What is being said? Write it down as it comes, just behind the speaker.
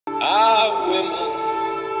Are women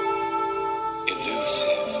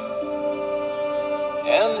elusive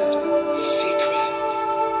and secret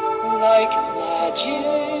like magic?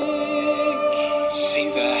 See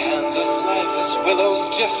their hands as life as willows,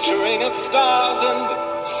 gesturing at stars and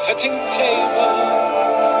setting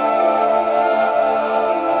tables.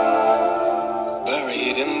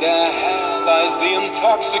 Buried in their hair lies the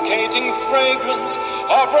intoxicating fragrance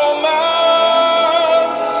of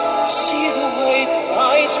romance. See the way their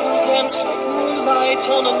eyes will dance like moonlight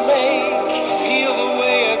on a lake. Feel the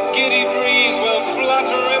way a giddy breeze will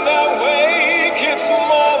flutter in their wake. It's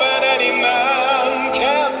more than any man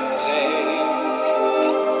can take.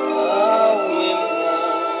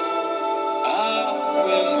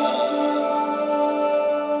 Women.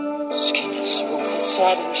 Skin as smooth as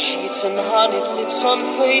satin sheets and honeyed lips on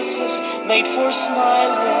faces made for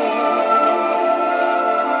smiling.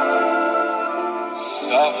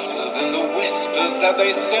 Softer than the whispers that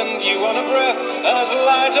they send you on a breath as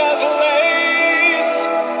light as lace.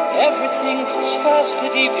 Everything goes faster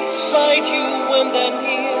deep inside you when they're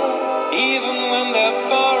near. Even when they're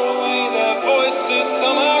far away, their voices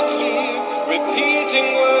somehow clear,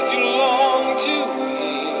 repeating words you long to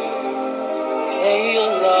hear. They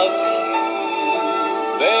love you,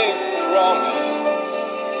 they promise.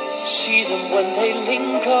 See them when they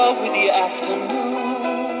linger with the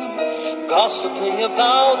afternoon, gossiping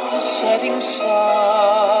about the setting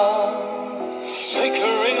sun.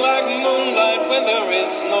 Flickering like moonlight when there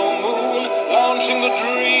is no moon, launching the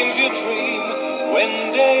dreams you dream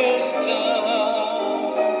when day is done.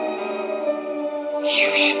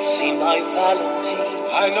 You should see my Valentine.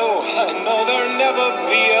 I know there'll never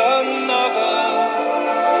be another.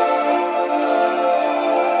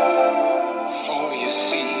 For you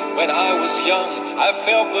see, when I was young, I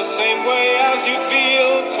felt the same way as you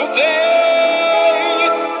feel today.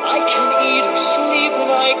 I can eat or sleep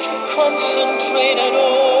and I can concentrate at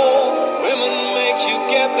all.